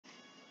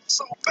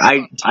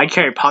I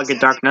carry Pocket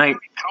Dark Knight.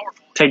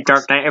 Take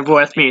Dark Knight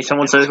everywhere with me.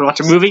 Someone says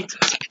watch a movie,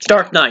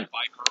 Dark Knight.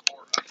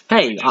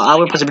 Hey, I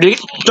would put some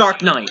music,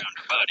 Dark Knight.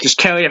 Just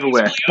carry it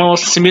everywhere. Want to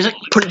listen to some music?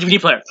 Put it in the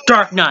DVD player,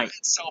 Dark Knight.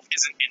 It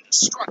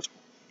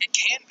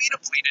can be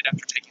depleted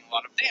after taking a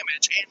lot of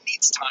damage and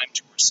needs time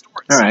to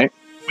restore itself. Alright.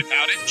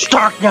 Without it,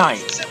 Dark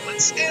Knight!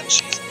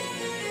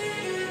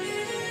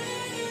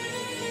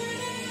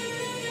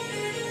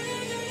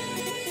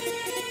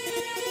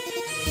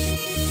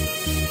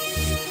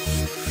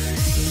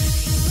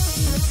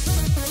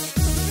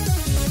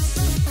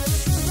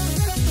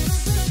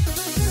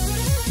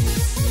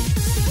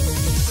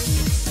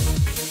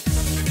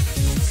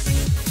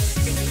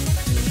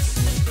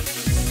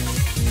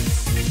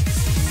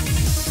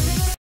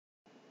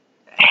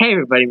 Hey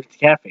everybody,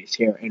 Mr.Catface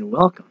here, and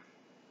welcome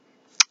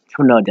to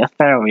another Death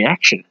Battle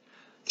reaction.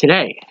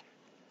 Today,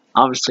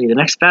 obviously, the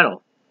next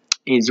battle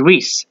is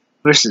Weiss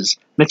versus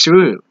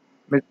Mitsuru.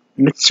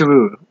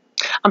 Mitsuru.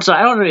 I'm sorry,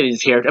 I don't know what it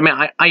is here. I mean,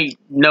 I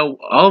know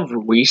of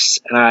Weiss,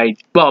 and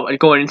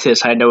going into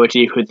this, I had no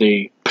idea who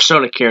the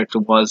Persona character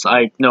was.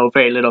 I know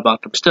very little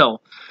about them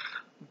still.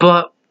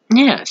 But,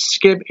 yeah, it's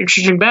gonna be an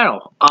interesting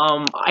battle.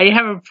 I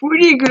have a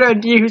pretty good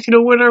idea who's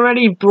gonna win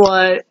already,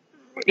 but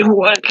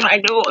what can I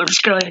do? I'm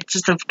just gonna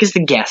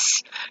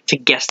guess, to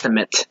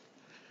guesstimate.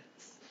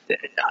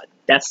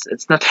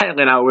 It's not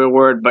technically not a real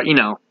word, but you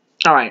know.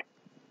 All right.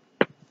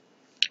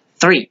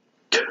 3,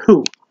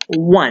 2,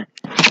 1.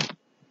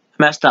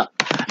 Messed up.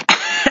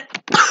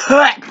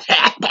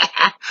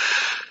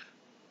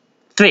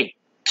 3,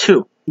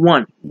 2,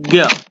 1,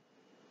 go.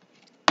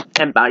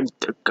 And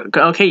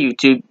okay,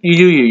 YouTube, you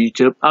do your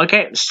YouTube.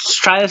 Okay, let's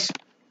try this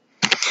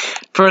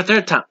for a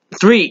third time.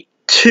 3,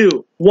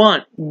 2,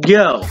 1,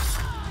 go.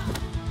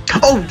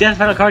 Oh, Death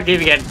Battle card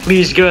game again.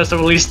 Please give us a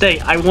release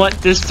date. I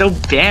want this so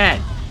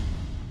bad.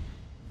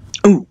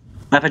 Ooh,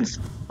 weapons,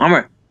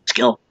 armor,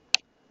 skill.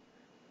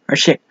 Or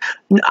shit.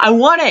 I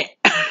want it.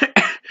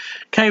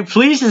 Can I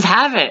please just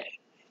have it?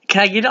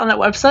 Can I get it on that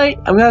website?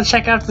 I'm gonna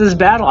check after this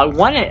battle. I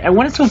want it. I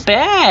want it so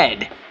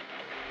bad.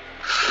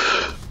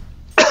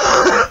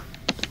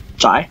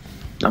 Sorry,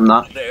 I'm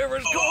not. They're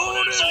as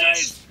cold as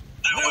ice.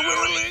 They're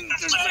willing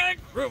to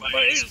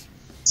sacrifice.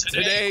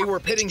 Today, we're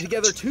pitting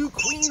together two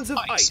queens of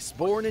ice,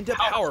 born into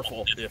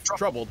powerful, if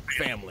troubled,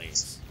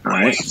 families.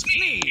 Alright. Weiss,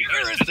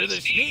 heiress to the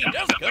Schnee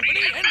Dust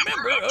Company and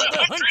member of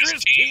the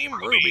Huntress Team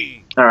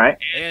Ruby. Alright.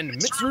 And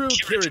Mitsuru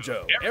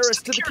Kirijo,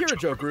 heiress to the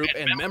Kirijo Group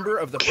and member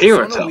of the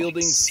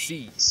Persona-wielding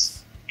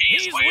Seas.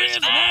 He's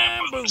with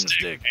an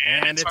boomstick,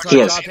 and it's our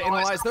job to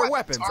analyze their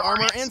weapons,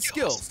 armor, and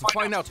skills to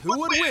find out who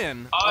would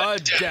win a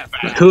death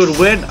battle. Who would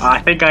win?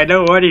 I think I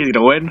know what he's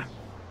gonna win.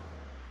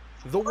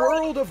 The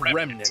world of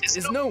remnants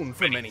is known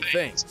for many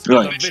things.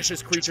 Really? The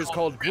vicious creatures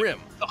called Grimm,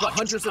 the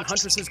hunters and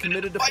huntresses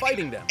committed to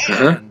fighting them,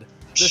 and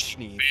the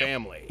Schnee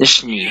family. The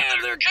Schnee. Yeah,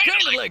 they're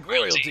kind of like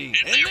royalty,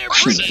 and their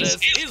princess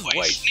is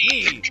Weiss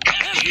Schnee.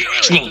 As the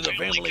heiress to the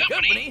family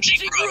company,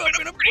 she grew up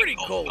in a pretty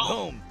cold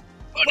home.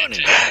 Fun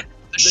and fun.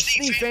 The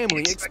Schnee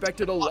family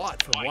expected a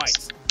lot from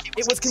Weiss.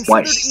 It was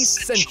considered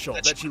essential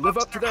that she live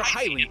up to their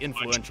highly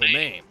influential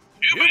name.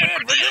 Too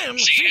bad for them,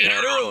 she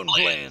had her own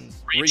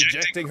plans.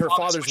 Rejecting her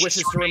father's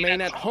wishes to remain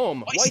at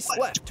home, Weiss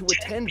left to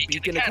attend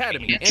Beacon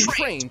Academy and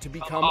train to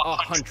become a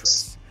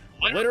huntress.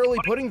 Literally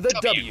putting the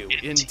W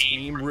in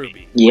Team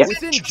Ruby. Yep.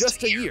 Within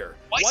just a year,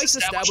 Weiss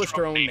established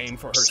her own name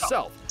for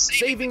herself,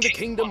 saving the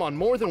kingdom on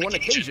more than one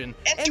occasion,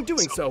 and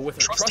doing so with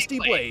her trusty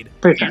blade,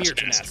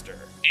 Mitsuru.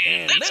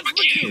 And that's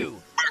for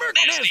you. Merc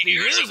Nasty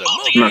here is a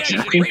multi-action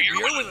rapier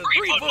with a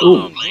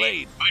 3-foot-long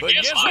blade. But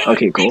guess what?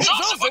 Okay, cool. It's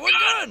also a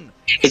gun.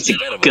 It's a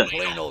gun.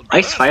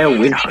 Ice Fire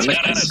Wind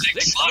Harlequin.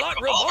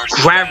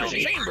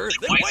 Gravity. Chamber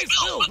that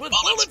Weiss fills with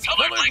bullets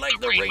colored like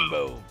the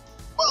rainbow.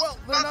 Well,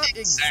 they're not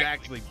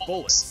exactly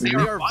bullets. They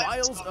are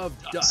vials of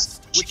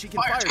dust, which she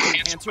can fire to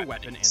enhance her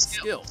weapon and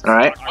skills.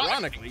 Alright.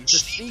 Ironically, the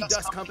Schnee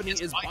Dust Company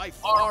is by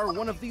far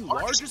one of the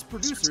largest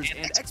producers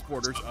and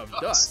exporters of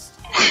dust.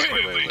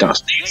 Wait.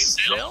 Dust. They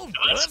sell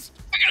dust?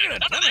 I got a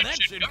ton of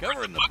that shit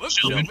covered in the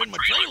bookshelf in my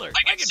trailer.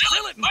 I can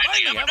sell it and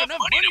finally have enough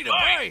money to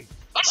buy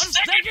a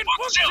second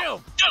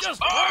bookshelf.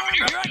 Just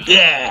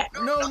yeah.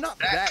 No, not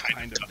that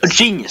kind of A dust.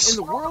 genius. In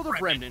the world of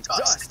Remnant,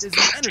 dust is an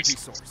energy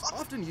source,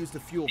 often used to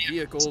fuel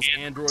vehicles,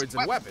 androids,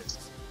 and weapons.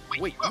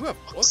 Wait, you have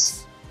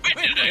books? When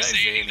did I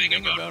say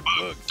anything about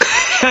books?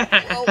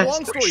 Well,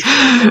 long story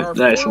short,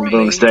 there are Nice four one,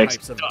 main boomstick.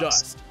 types of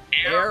dust.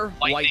 Air,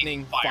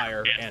 lightning,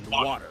 fire, and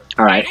water.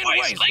 Alright. And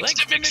Weiss likes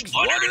to mix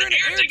water and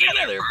air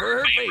together for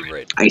her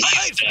favorite.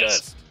 Ice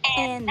dust.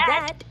 And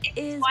that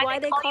is why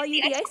they call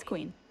you the Ice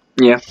Queen.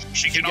 Yeah.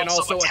 She can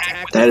also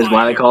attack. That is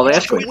why they call it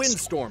Ice Queen.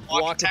 Windstorm,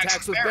 block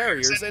attacks with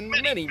barriers, and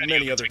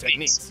many other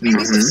techniques.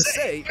 Needless to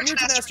say,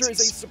 Mitsuru is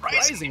a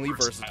surprisingly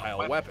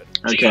versatile weapon.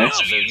 Okay. She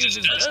also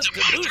uses dust to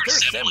boost her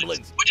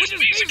semblance, which is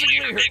basically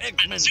her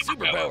X-Men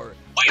superpower.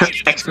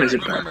 X-Men is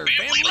from her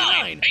family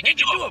line and can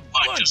do a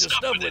bunch of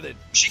stuff with it.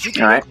 She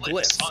can make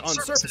glyphs on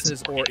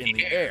surfaces or in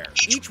the air,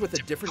 each with a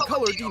different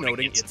color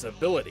denoting its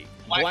ability.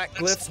 Black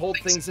glyphs hold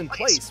things in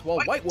place, while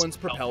white ones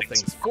propel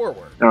things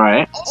forward.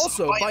 Alright.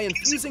 Also, by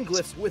infusing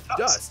glyphs with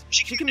dust,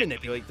 she can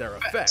manipulate their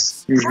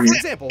effects. For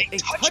example, a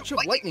touch of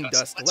lightning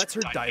dust lets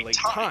her dilate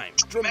time,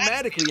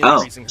 dramatically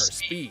increasing her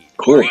speed.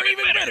 Cool. Or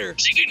even better,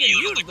 she can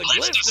use the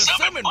glyphs to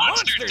summon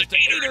monsters to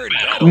aid her in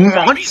battle.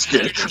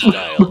 Monsters?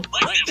 Style,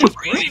 like this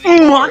crazy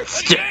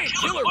Monster! a giant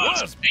killer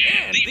wasp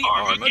and the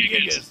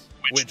Armagigas.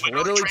 Which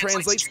literally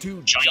translates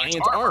to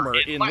giant armor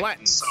in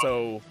Latin,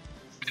 so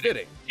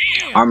fitting.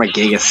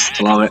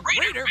 Armagigas, love it.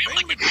 Great her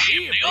family could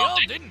be if they all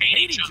didn't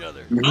hate each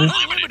other.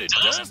 Unlimited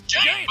dust,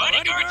 giant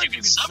bodyguards you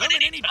can summon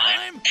any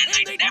time,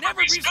 and they'd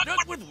never be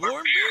stuck with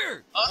warm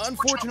beer.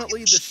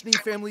 Unfortunately, the Schnee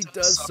family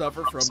does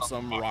suffer from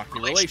some rocky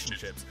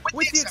relationships,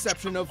 with the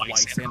exception of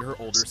Weiss and her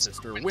older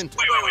sister, Winter.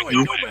 Wait,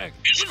 go back.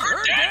 Is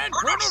her dad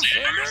Colonel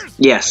Sanders?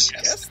 Yes.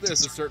 I guess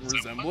there's a certain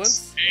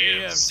resemblance.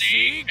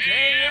 KFC,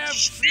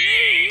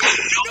 KFC.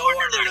 No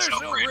wonder they're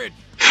so rich.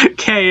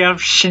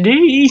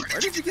 KFC. Where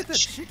did you get that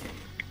chicken?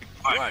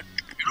 What?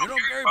 You don't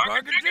carry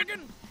pocket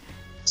chicken?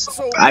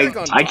 So,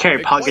 I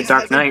carry Pocket Weiss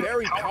Dark has a Knight.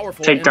 very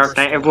powerful Take Dark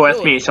Knight everywhere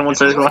with me. Someone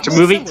says watch a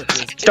movie.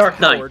 Dark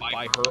Knight.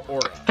 By her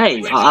aura.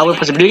 Hey, I will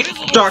put some music.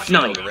 Dark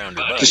Knight.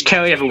 Just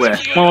carry everywhere.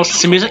 Want to listen to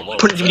some music?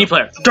 Put it in the DVD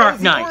player. Dark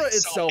The aura Knight.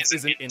 itself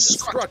isn't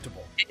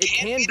indestructible. It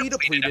can be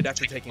depleted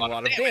after taking a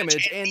lot of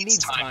damage and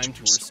needs time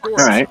to restore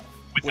Alright. itself.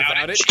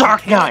 Without it, Dark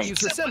she cannot Knight.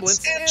 use her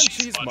semblance, and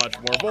she's much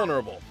more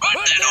vulnerable. But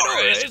that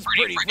aura is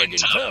pretty friggin'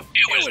 tough.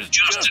 It was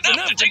just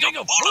enough to take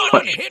a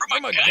full-on hit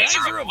from a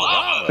geyser of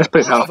lava. That's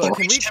pretty Lava powerful.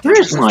 can reach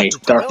Where's my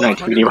temperatures Dark of Knight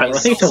DVD? I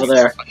think it's over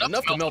there.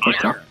 enough to melt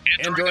Okay. air.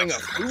 And during a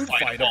food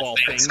fight of all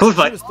things, Food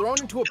fight. she was thrown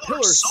into a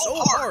pillar so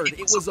hard it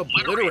was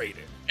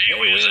obliterated. Hey,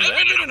 Wiz,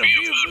 I've been in a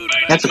few food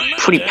That's a fights in my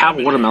pretty time.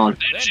 powerful watermelon.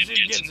 That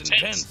shit gets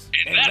intense,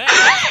 and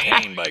that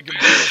is tame by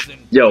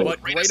comparison. Yo.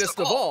 But greatest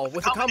of all,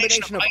 with a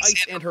combination of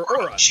ice and her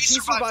aura, she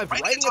survived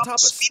riding atop a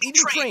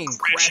speeding train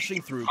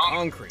crashing through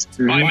concrete.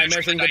 By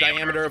measuring the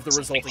diameter of the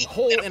resulting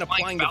hole and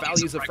applying the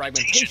values of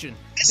fragmentation,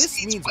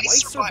 this means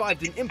Weiss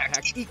survived an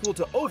impact equal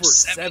to over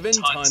 7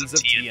 tons of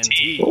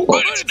TNT.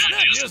 But it's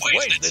not just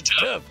Weiss that's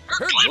tough.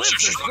 Her glyphs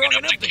are strong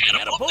enough to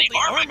catapult the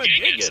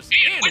Armagigas,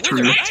 and with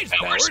her ice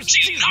powers,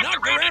 she's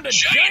knocked around a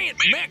giant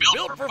mech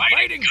built for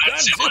fighting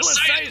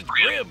Godzilla-sized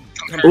Grim.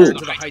 Compared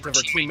to the height of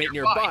her teammate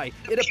nearby,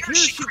 it appears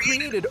she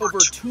created over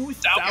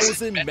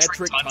 2,000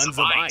 metric tons of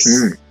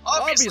ice.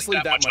 Obviously,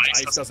 that much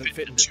ice doesn't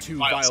fit into 2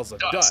 vials of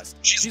dust.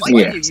 She's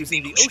likely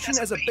using the ocean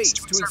as a base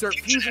to exert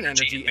fusion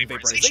energy and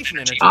vaporization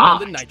energy on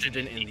the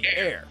nitrogen in the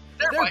air,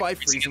 thereby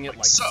freezing it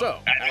like so.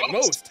 At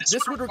most,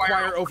 this would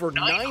require over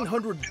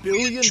 900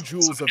 billion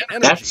joules of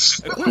energy,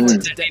 That's-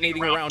 equivalent to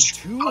detonating around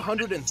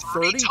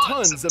 230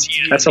 tons of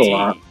TNT. That's a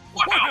lot.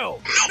 Wow!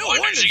 No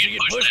wonder she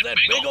could push that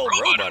big old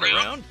robot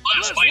around.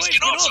 Plus, Weiss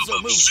can also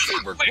move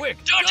super quick,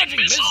 dodging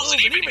missiles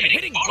and even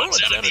hitting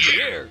bullets out of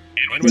the air.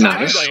 And with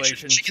time Nice.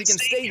 dilation, she can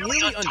stay nearly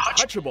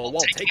untouchable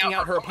while taking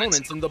out her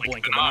opponents in the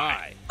blink of an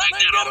eye.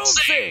 Like that old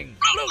saying,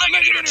 float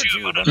like an inner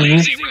tube on the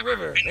easy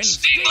river and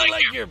stay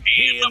like you're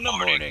pee in the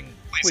morning.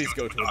 Please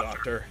go to a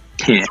doctor.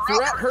 Yeah.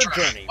 Throughout her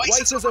journey,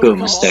 Weiss has Boom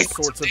overcome all stick.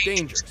 sorts of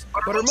dangers,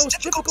 but her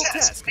most difficult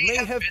task may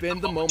have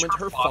been the moment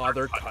her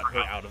father cut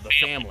her out of the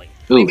family,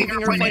 Ooh. leaving her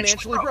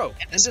financially broke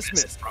and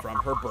dismissed from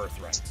her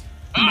birthright.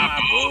 Ah,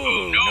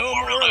 boo, no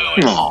more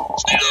life. Aw.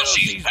 Still,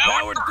 she's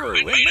powered through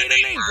and made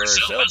a name for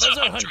herself as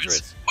a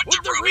huntress.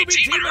 With the Ruby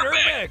team at her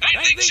back,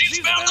 I think she's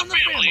found the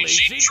family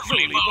she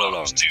truly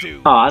belongs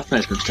to. Oh, that's a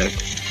nice mistake.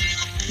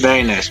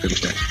 Very nice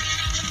mistake.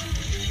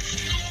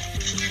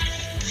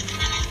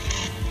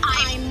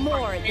 I'm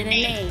more than a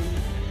name.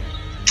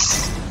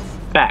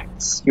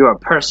 Facts. You're a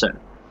person.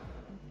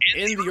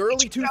 In the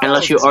early 2000s,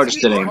 Unless you are just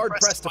you'd be kidding.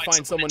 hard-pressed to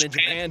find someone in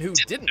Japan who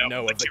didn't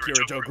know of the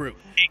Kirito Group,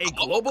 a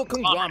global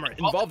conglomerate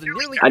involved in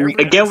nearly every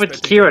Again with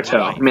aspect of human Kirito.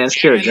 life. I mean, it's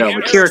Kirito,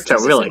 but Kirito,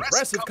 This really.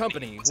 impressive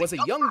company was a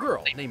young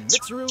girl named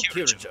Mitsuru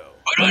Kirito.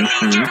 But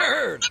unbeknownst to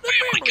her, the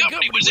family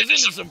company was into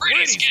some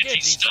pretty sketchy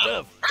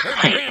stuff. Her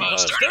grandpa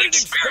started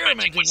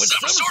experimenting with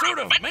some sort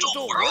of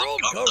mental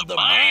world called the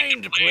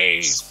Mind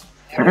Place.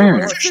 Or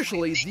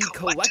officially, the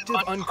collective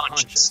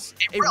unconscious,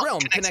 a realm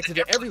connected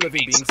to every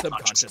living being's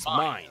subconscious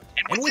mind.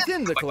 And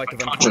within the collective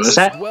was unconscious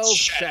that? dwells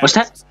shadows, What's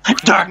that?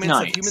 Dark fragments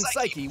Knight. of human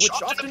psyche, which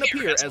often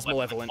appear as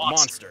malevolent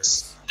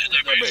monsters.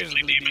 They're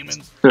basically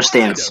demons. Their Kind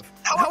stance. of.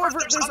 However,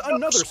 there's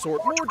another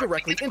sort more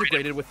directly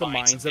integrated with the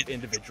minds of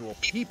individual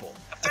people,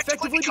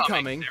 effectively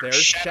becoming their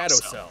shadow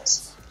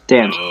selves.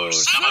 Damn. Oh,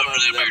 some of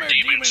them are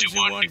demons who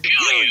want to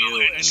kill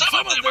you, and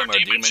some of them are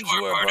demons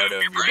who are part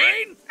of your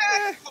brain.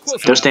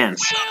 Close Their enough.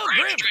 stance. Well,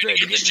 Gramps tried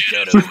to get in the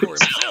shadows for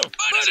himself,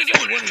 but as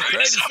anyone who's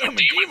tried to summon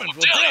demons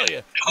will tell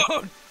you,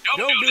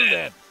 don't do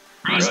that.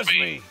 Trust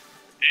me,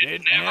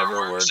 it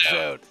never works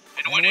out.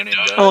 And when it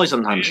does, Only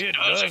sometimes. it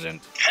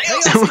doesn't.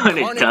 Chaos When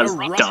it incarnate does,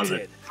 erupted.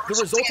 doesn't. The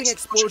resulting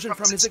explosion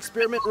from his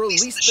experiment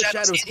released the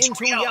shadows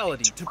into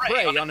reality to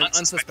prey on an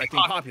unsuspecting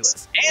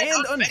populace,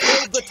 and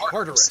unveiled the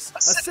Tartarus,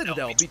 a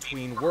citadel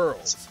between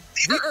worlds.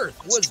 The Earth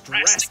was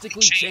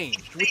drastically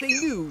changed with a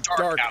new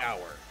dark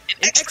hour.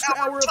 An extra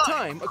hour of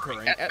time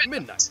occurring at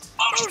midnight.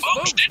 Most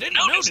folks didn't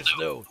notice,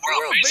 though. The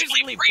world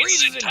basically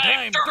freezes in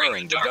time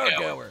during the dark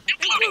hour,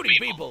 including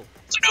people.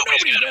 So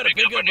nobody's got to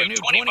pick up a new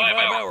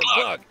 25-hour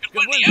clock,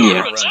 because when the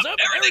hour runs up,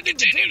 everything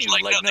continues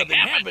like nothing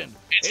happened.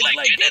 It's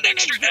like getting an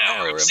extra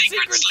hour of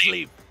secret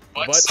sleep.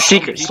 But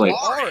some people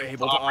are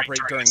able to operate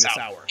during this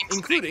hour,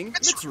 including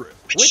Mitsuru,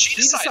 which she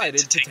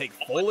decided to take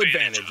full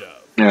advantage of.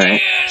 Yeah,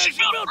 she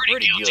felt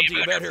pretty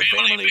guilty about her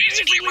family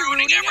basically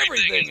ruining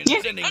everything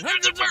and sending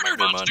hundreds of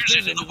murder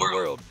monsters into the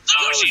world. So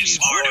she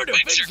swore to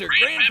fix her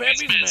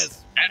grandpappy's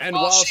mess. And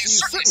while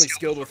she's certainly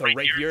skilled with a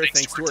rapier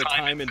thanks to her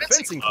time in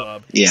fencing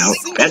club, Yeah, a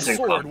single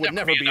sword would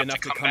never be enough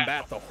to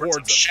combat the hordes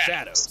of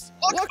shadows.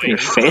 Luckily, Your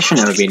face should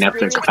never be enough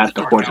to combat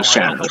the hordes of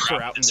shadows. helped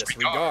her out in this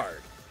regard.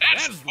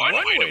 That's one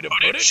way to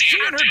put it. She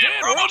and her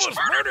dad were almost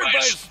murdered by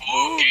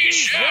spooky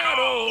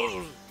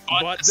shadows.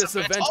 But this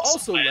event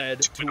also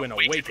led to an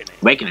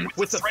awakening.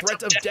 With the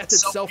threat of death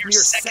itself mere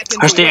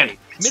seconds away,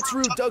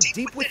 Mitsuru dug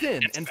deep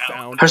within and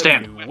found a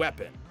new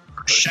weapon.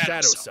 Her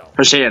shadow self.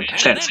 Her stand. And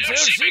that's how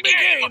she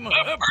became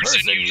a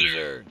person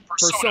user.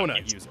 Persona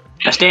user.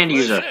 A stand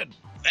user.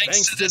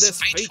 Thanks to this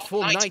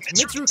fateful night,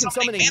 Mitsuru can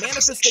summon a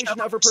manifestation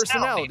of her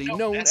personality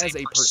known as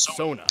a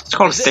persona. It's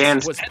called a This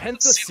stand. was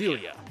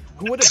Penthesilea,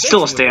 who would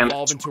Still a eventually stand.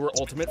 evolve into her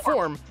ultimate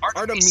form,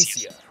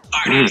 Artemisia.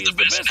 She's the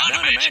best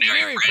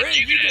non-imaginary friend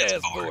you could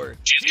ask for.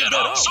 She's got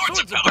all sorts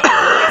of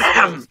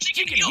powers.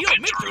 She can heal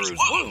Mitsuru's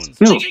wounds.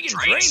 She can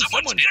drain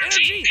someone's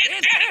energy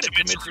and add it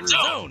to Mitsuru's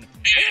own.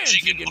 And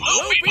she can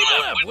blow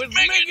people up with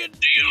mega...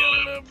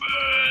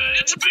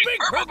 it's a big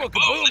purple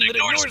kaboom that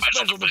ignores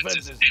special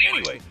defenses.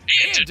 Anyway,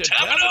 and to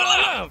top it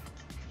all off,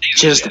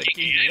 Just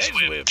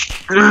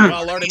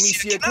While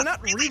Artemisia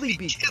cannot really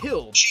be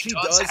killed, she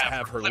does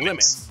have her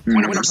limits.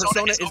 When a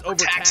persona is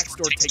overtaxed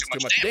or takes too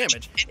much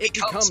damage, it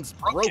becomes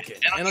broken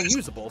and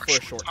unusable for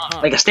a short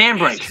time. like a stand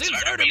break. since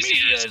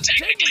Artemisia is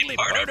technically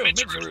part of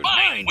Mitsuru's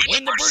mind,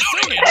 when the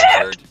persona gets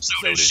hurt,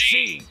 so does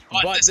she.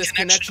 But this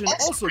connection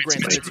also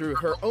grants Mitsuru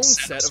her own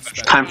set of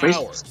special Time freeze.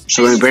 powers.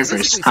 So we're in brain She's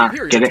freeze. physically Huh,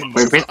 superior get it? to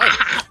Brain freeze. most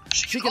others.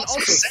 She can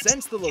also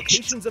sense the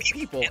locations of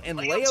people and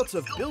layouts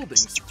of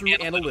buildings through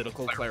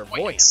analytical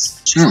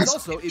clairvoyance. She's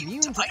also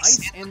immune to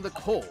ice and the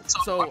cold,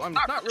 so I'm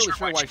not really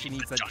sure why she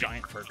needs that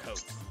giant fur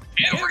coat.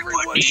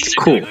 Everyone needs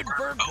Cool. a good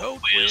fur coat,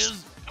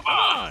 Wiz. Come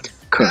on.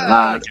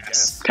 Carlotta.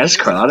 That's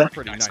Carlotta.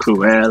 Pretty nice.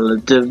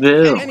 Cruella de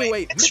Vil.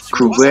 Anyway,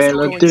 Mitsuru Cruella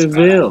wasn't de going to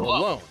battle Vil.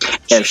 alone.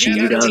 If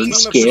she doesn't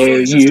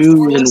scare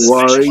you, then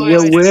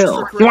Warrior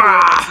will.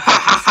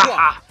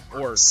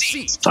 Or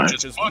C, Sorry.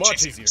 which is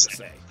much easier to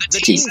say. The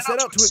team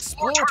set out to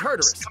explore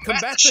Tartarus,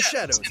 combat the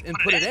shadows, and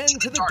put an end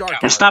to the dark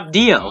And hour, stop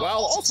Dio. while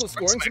also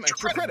scoring some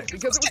extra credit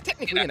because it was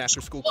technically an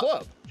after-school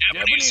club.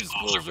 Japanese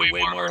schools are way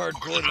more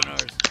hardcore than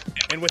ours.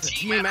 And with a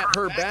team at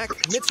her back,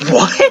 Mitsuru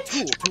What? had a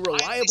tool to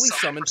reliably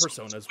summon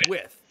personas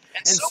with.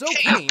 And so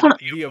came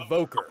the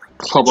Evoker.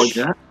 Club like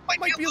that.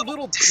 Might be a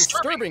little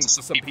disturbing to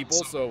some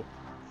people, so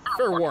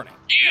fair warning.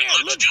 Yeah,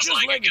 it looks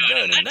just like a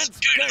gun, and that's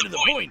kind of the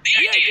point.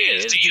 The idea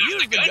is to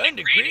use the gun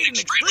to create an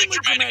extremely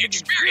traumatic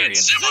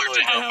experience, similar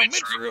to how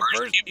Mitsuru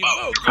first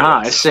evoked Ah,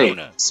 I see.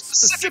 persona.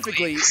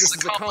 Specifically, this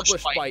is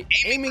accomplished by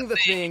aiming the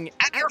thing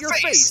at your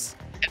face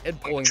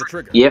and pulling the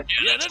trigger. Yep.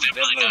 Yeah, that's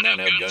definitely not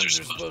how guns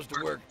are supposed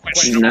to work.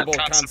 Questionable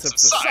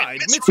concepts aside,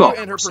 Mitsuru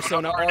and her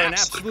persona are an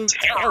absolute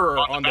terror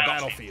on the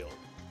battlefield.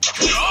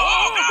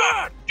 Oh,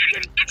 God!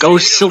 Go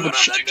Silver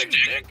That thing's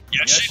dick.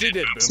 Yes, she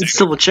did, It's Boomstick.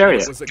 Silver It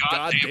Chariot. was a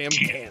goddamn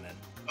cannon.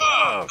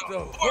 Oh, the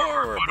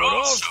horror, but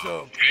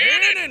also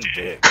cannon and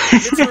dick.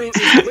 Mitsuru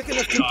is quick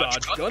enough to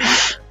dodge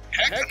gunfire.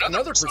 Heck,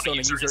 another persona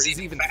user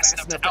is even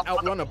fast enough to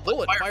outrun a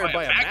bullet fired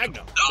by a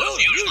magnum.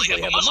 Those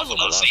usually have a muzzle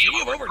velocity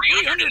of over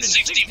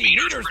 360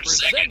 meters per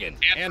second.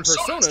 And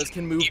personas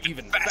can move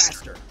even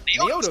faster.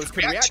 Neotos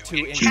can react to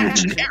and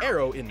catch an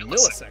arrow in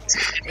milliseconds,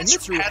 and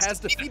Mitsuru has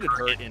defeated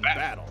her in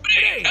battle. But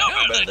hey,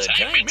 how about that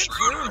time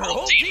Mitsuru and her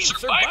whole team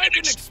survived an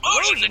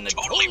explosion that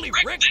totally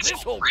wrecked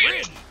this whole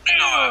bridge? In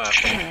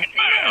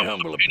my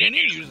humble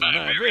opinion, using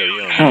my very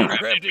own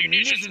handcrafted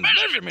munitions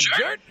measurement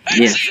chart, I'd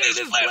Yeah. say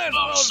this blast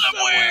falls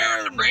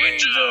somewhere in the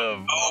range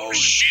of, oh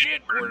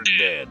shit, we're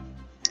dead.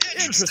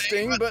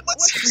 Interesting, but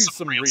let's use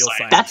some real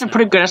science. That's a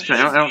pretty good estimate.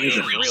 I don't need This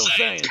it. is real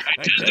science.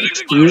 I tested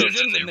explosions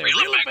and their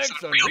real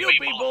effects on real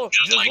people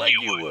just like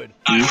you would.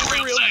 I'm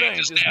a real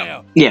scientist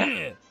now.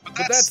 Yeah. But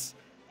that's...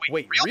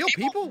 Wait, real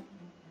people?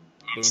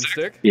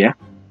 Boomstick? Yeah.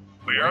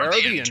 Where are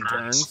the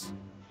interns?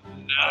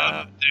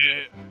 Hey,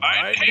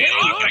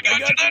 look, I got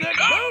you that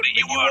coat that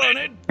you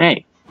wanted.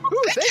 Hey,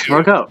 Ooh, thank you!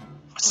 work out.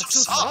 Oh, it's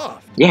so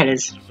soft. Yeah, it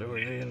is. So are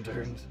the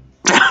interns.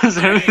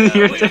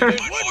 Your Wait, turn.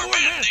 there's one more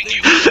last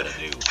thing we gotta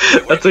do.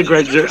 That's a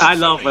great joke. I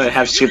love when they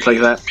have shit like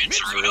that.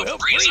 Mitsuru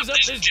helped raise up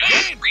this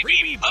giant,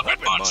 creepy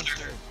puppet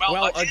monster.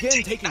 Well,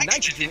 again, taking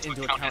nitrogen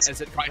into account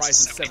as it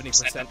comprises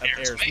 70% of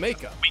air's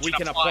makeup, we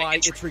can apply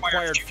its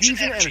required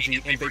fusion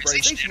energy and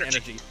vaporization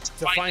energy.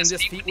 To find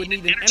this feat would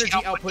need an energy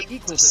output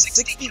equal to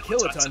 60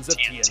 kilotons of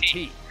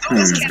TNT.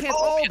 This can't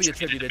all be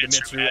attributed to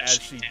Mitsuru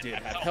as she did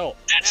have help.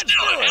 That's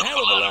still a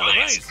hell of a lot of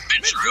ice.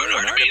 Mitsuru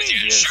and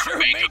Artemisia sure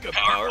make a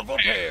powerful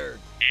pair.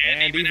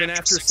 And even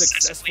after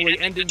successfully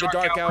ending the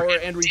Dark Hour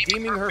and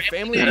redeeming her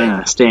family,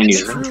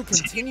 Mitsuru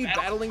continued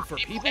battling for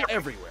people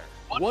everywhere,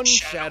 one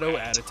shadow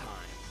at a time.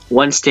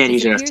 One stand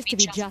user. Appears to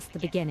be just the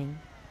beginning.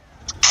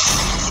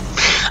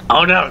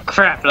 Oh no,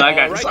 crap! I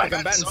got Alright, the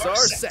combatants are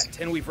set,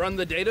 and we've run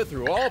the data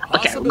through all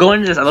possibilities. Okay, go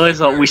into this. I always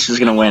thought Weiss was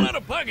gonna win.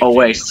 Oh,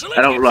 Weiss.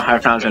 I don't know how I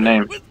found her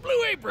name.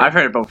 I've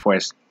heard it both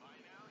ways.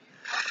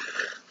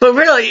 But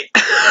really...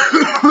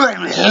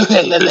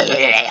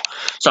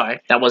 Sorry,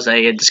 that was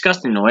a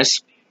disgusting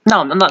noise.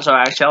 No, I'm not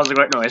sorry, actually, that was a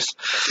great noise.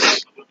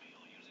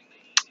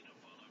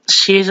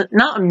 She's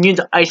not immune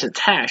to ice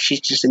attacks,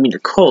 she's just immune to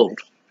cold.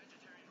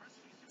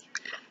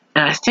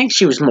 And I think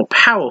she was more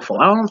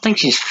powerful. I don't think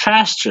she's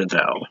faster,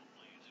 though.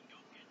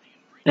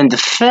 In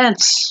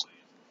defense,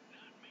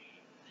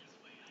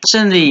 it's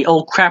in the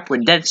old crap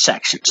we're dead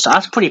section, so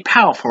that's pretty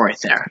powerful right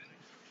there.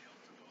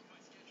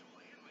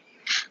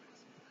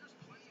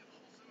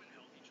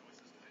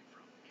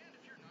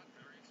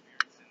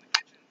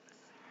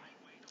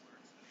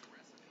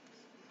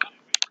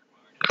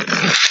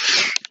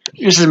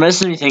 This is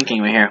mostly me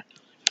thinking right here.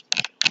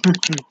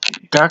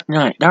 Dark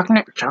Knight, Dark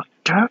Knight,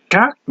 Dark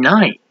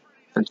Knight,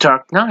 the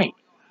Dark Knight,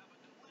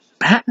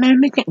 Batman,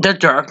 the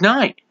Dark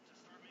Knight.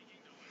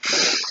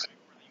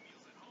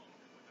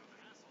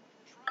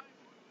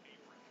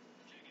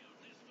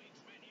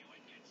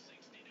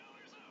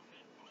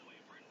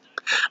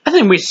 I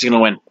think Weiss is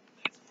gonna win.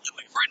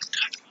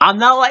 I'm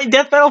not letting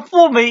Death Battle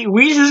fool me.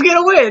 Weiss is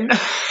gonna win.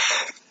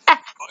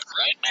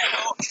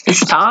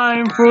 It's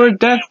time for a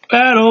death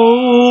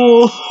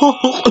battle. Look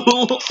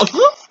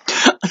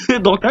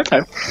that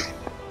time.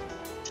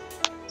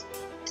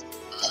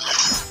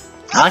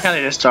 I like how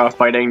they just start off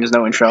fighting. There's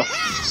no intro.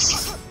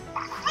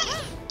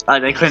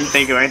 They couldn't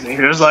think of anything.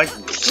 It was like,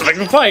 let's make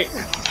them fight.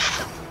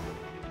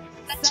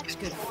 Such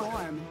good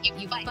form.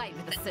 You fight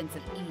with a sense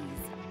of ease.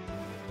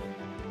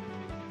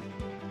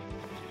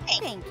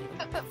 Thank you,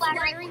 but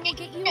flattery will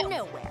get you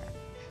nowhere.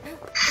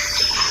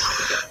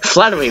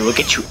 Flattery will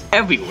get you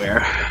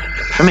everywhere.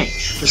 For me,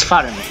 just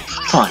flatter me.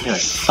 Come on, do it.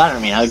 Flatter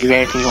me. I'll give you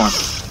anything you want.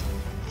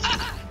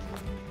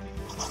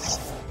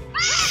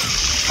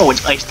 Oh,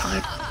 it's ice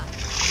time.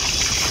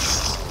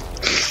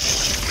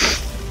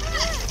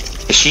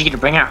 Is she gonna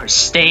bring out her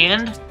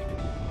stand?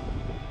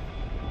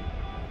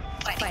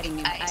 Fighting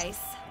new ice.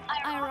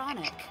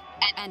 Ironic.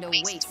 And a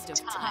waste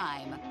of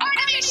time.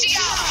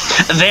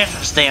 There's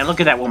her stand. Look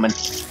at that woman.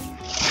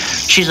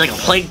 She's like a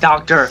plague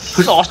doctor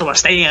who's also a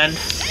stand.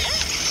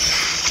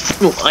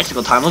 Ooh,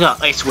 icicle time. Look at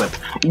that ice whip.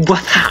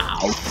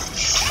 Wow.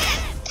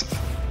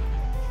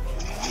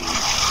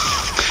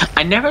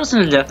 I never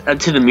listened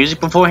to the music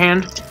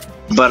beforehand,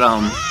 but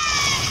I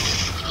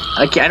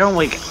don't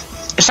like.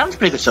 It sounds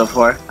pretty good so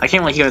far. I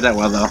can't really hear it that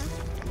well though.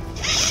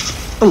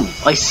 Ooh,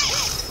 ice.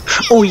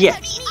 Oh yeah.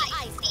 So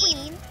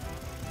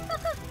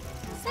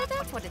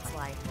that's what it's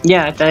like.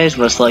 Yeah, that is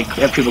what it's like.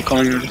 We have people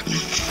calling her.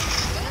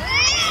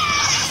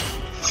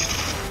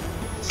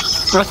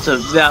 What's the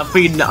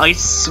freaking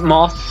ice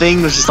moth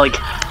thing was just like,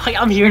 hi,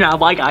 I'm here now,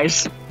 bye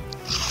guys.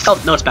 Oh,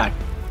 no, it's back.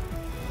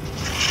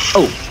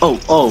 Oh,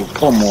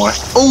 poor more.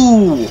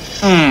 Ooh,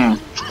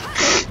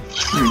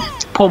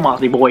 poor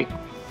mothy boy.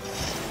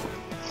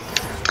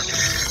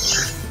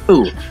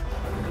 Ooh.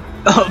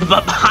 Oh,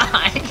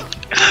 bye-bye.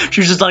 She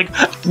was just like,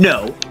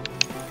 no.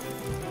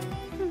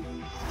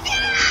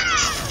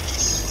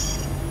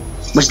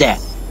 What's that?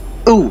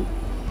 Ooh.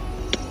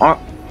 What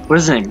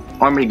is his name?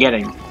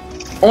 Armageddon.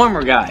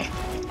 Armor guy.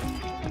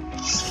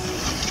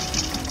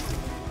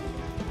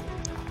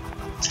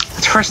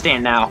 It's her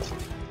stand now.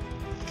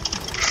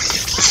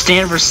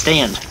 Stand versus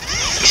stand.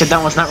 Except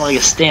that one's not really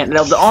a stand.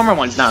 The armor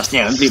one's not a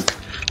stand.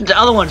 The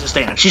other one's a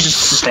stand. She's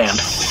just a stand.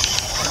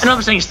 I know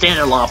I'm saying stand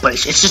a lot, but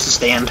it's just a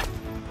stand.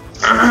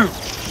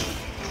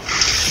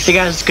 You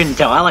guys couldn't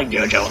tell. I like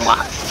JoJo a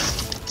lot.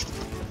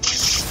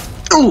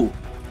 Ooh!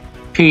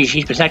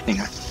 She's protecting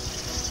her.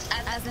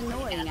 As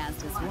annoying as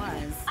this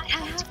was, I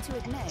have to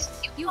admit,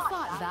 you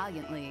fought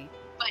valiantly.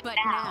 But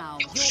now,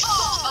 you'll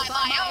fall by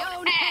my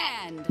own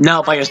hand.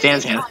 No, by your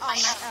stand's hand. On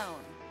my own.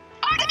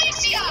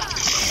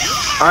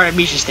 Alright,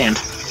 Misha stand.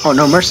 Oh,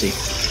 no mercy.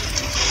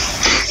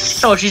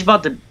 Oh, she's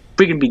about to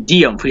freaking be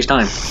Dio in freeze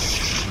time.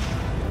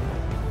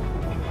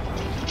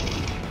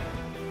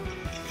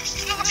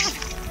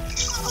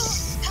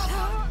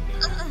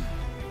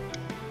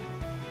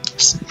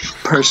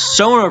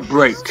 Persona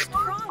break. How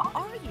strong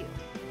are you?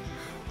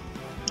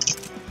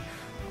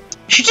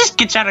 She just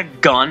gets out a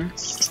gun.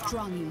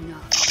 Strong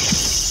enough.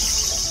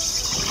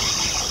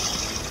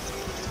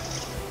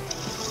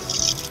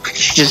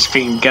 She just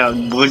freaking got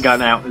a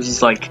gun out. It's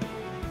just like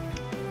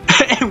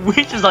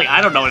Weiss is like,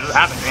 I don't know what just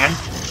happened, man.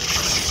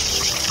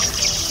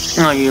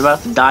 Oh, you're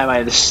about to die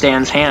by the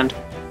Stan's hand.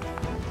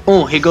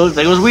 Oh, there goes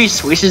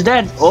Weiss. Weiss is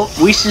dead. Oh,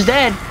 Weiss is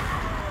dead.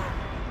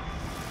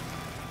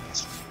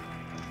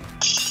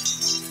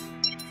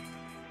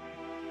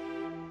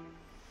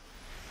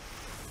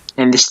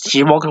 And this,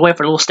 she's walking away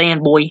for a little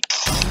Stan boy.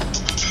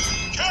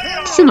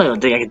 Seems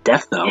like a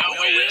death though.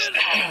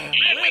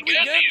 Glad we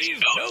got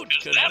these coats,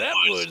 because that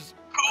was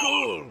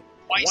cool.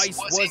 Weiss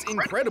was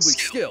incredibly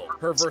skilled.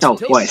 Her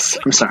versatility Weiss,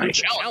 I'm sorry. was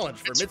a challenge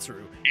for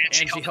Mitsuru,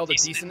 and she held a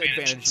decent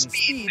advantage in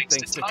speed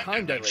thanks to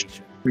time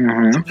dilation.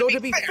 Though to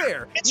be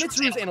fair,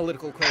 Mitsuru's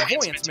analytical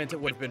clairvoyance meant it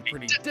would have been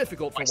pretty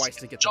difficult for Weiss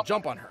to get the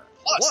jump on her.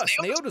 Plus,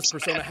 Naota's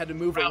persona had to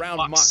move around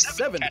Mach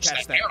 7 to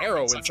catch that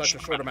arrow in such a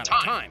short amount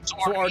of time, so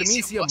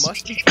Artemisia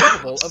must be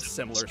capable of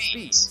similar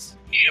speeds.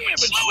 Yeah, but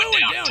slowing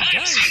down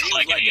time seems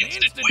like an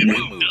instant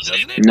win move,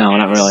 doesn't it? No,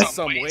 not really. In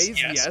some ways,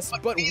 yes,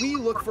 but we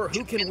look for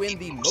who can win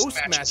the most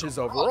matches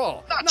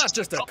overall, not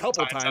just a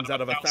couple times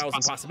out of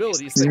 1,000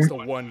 possibilities thanks to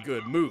one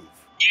good move.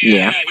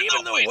 Yeah.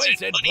 Even though Weiss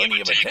had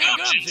plenty of attack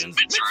options,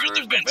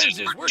 Mitsuru's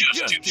defenses were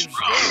just too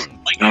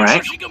strong.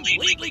 Alright. She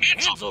completely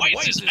canceled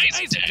Weiss's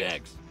ice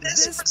attacks.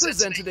 This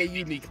presented a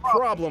unique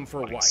problem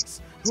for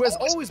Weiss, who has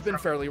always been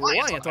fairly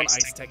reliant on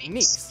ice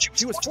techniques.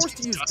 She was forced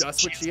to use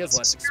dust, which she has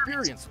less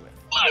experience with.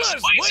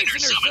 Plus, Weiss and her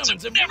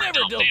summons have never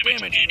dealt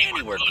damage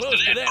anywhere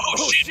close to that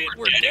 "oh shit,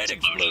 we're dead"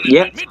 explosion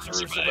Yep. that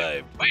Mitsuru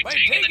survived. By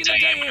taking the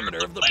diameter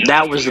of the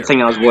That was the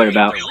thing I was worried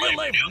about.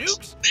 real-life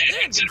nukes,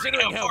 and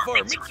considering how far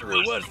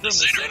Mitsuru was from the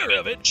center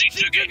of it, she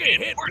took a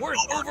hit worth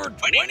over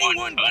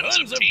 21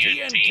 tons of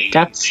TNT.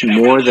 That's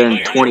more than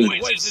And 20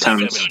 Weiss's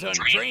tons. 7-ton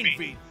train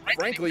feat.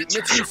 Frankly,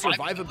 Mitsuru's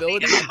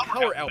survivability and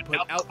power output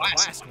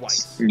outclassed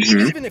Weiss.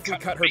 Mhm. Even if we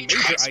cut her major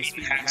ice feat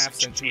in half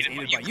since she was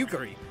aided by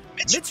Yukari,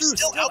 Mitsuru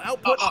still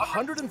output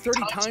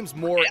 130 times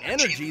more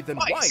energy than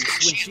Weiss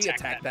when she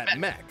attacked that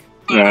mech.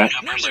 Right.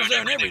 Numbers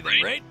aren't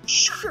everything, right?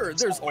 Sure,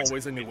 there's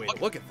always a new way to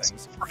look at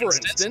things. For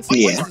instance,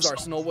 Yeah. Weiss's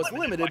arsenal was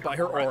limited by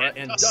her aura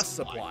and dust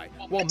supply,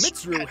 while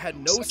Mitsuru had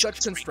no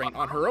such constraint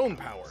on her own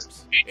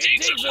powers. It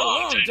takes a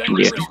long time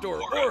Yeah. to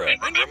restore aura,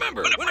 and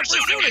remember, when a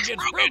persona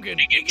gets broken,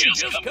 it can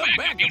just come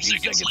back a few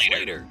seconds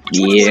later. Which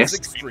Yeah. was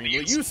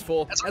extremely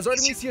useful, as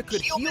Artemisia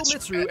could heal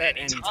Mitsuru at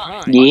any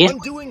time, Yeah.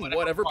 undoing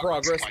whatever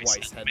progress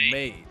Weiss had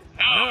made.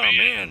 Oh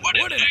man,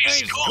 what an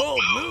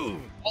ice-cold move!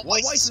 While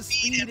Weiss's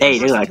speed Hey,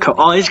 look at that coat.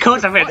 Oh, these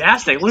coats are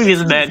fantastic. Look at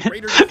these men.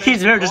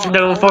 These men are just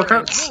no full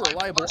coats. more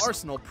reliable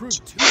arsenal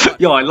proved too much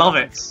Yo, I love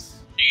it.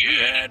 You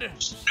had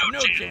no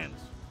chance.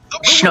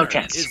 No is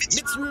chance.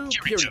 Mitsuru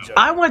Kirito.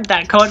 I want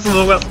that coat from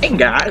the world. Hey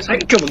guys, how you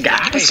doing, guys?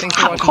 Hey, thanks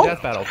for watching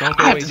Death Battle. Don't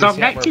go I away have just Dark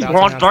yet. Knight. We're You about to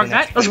want announce Dark the Knight?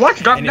 next Let's video.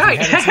 watch Dark And if you Knight.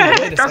 haven't seen the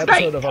latest Dark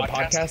Knight. episode of our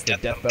podcast, the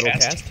Death Battle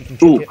Cast, you can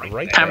check Ooh, it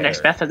right time there.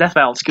 next Death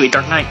Battle. Let's go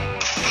Dark Knight.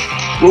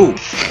 Ooh,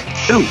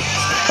 ooh,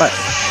 what?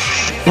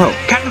 Whoa,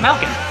 Captain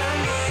Falcon.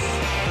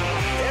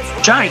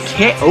 Giant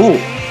kid. Ooh.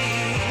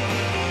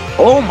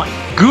 Oh my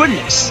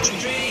goodness.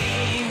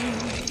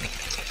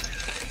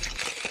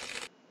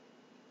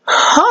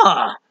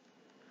 Huh.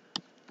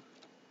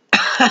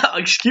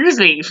 Excuse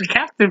me,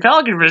 Captain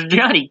Falcon versus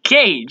Johnny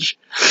Cage.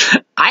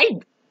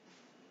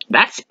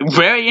 That's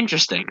very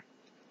interesting.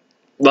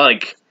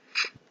 Like,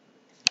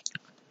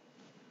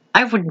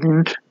 I would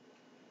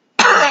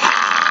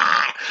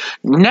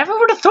never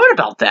would have thought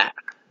about that.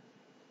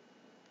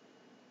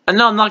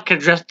 No, I'm not gonna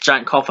dress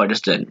Giant Cough. I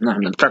just did. No,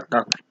 Dark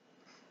Knight.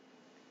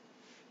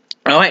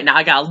 All right, now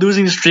I got a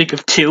losing streak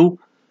of 2.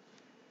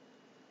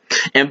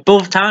 And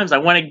both times I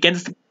went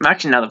against,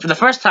 actually now, for the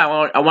first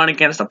time I went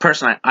against the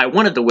person I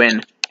wanted to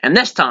win. And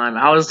this time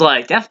I was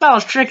like, Death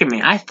Battle's tricking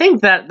me. I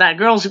think that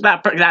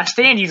that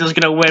stand user's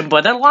gonna win,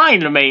 but they're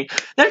lying to me.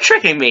 They're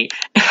tricking me.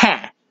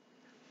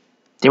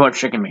 They weren't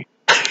tricking me.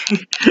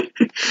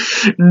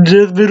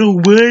 Death Battle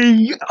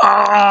way.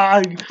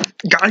 Ah,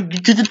 gotta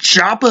get to the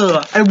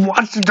chopper and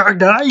watch the Dark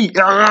Knight.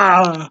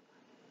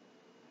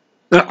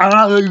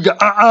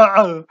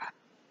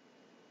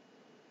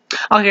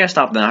 Okay, I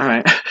stopped now. All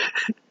right.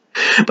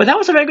 But that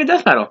was a very good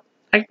death battle.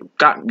 I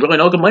got really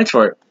no complaints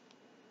for it.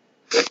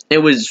 It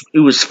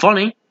was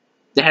funny.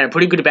 They had a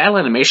pretty good battle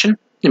animation.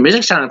 The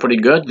music sounded pretty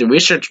good. The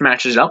research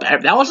matches up.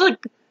 That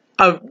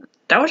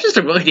was just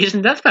a really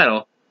decent death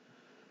battle.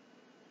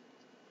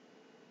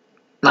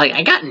 Like,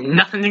 I got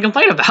nothing to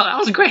complain about. That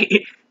was great.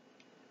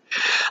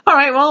 All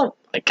right, well,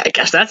 I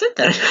guess that's it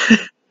then.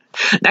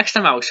 Next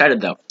time I'm excited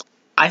though.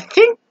 I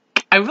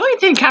really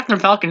think Captain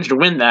Falcon should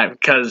win that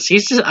because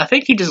I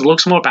think he just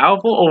looks more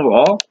powerful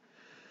overall.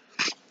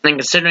 And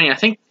considering, I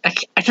think, I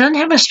doesn't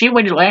have a speed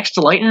where he reacts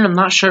to lightning, I'm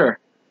not sure.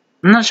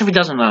 I'm not sure if he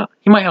does or not.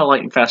 He might have a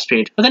lightning fast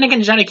speed. But then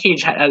again, Johnny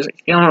Cage has,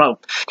 I don't know.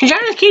 Can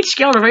Johnny Cage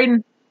scale to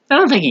Raiden? I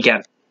don't think he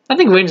can. I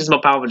think Raiden's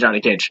more powerful than Johnny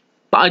Cage.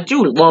 But I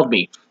do love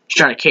me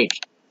Johnny Cage.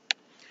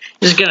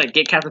 He's gonna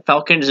get Captain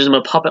Falcon, just him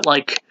a puppet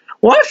like,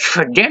 what's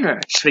for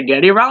dinner?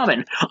 Spaghetti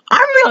ramen.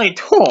 I'm really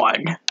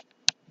torn.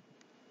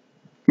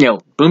 You know,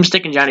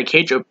 Boomstick and Johnny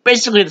Cage are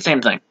basically the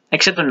same thing.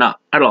 Except they're not,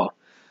 at all.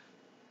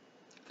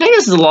 think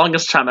this is the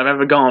longest time I've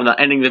ever gone without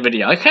ending the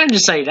video. I can't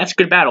just say, that's a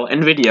good battle,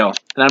 end video.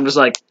 And I'm just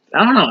like,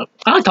 I don't know.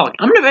 I'm talking.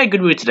 I'm in a very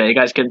good mood today, you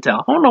guys can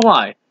tell. I don't know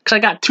why. Because I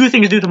got 2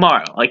 things to do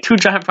tomorrow. Like 2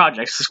 giant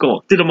projects to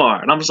school. Do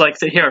tomorrow. And I'm just like,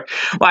 sit here,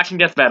 watching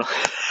Death Battle.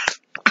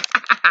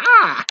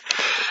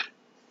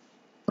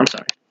 I'm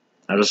sorry.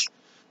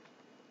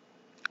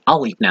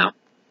 I'll leave now.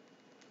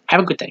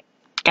 Have a good day.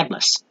 God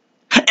bless.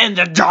 In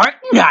the dark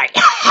night.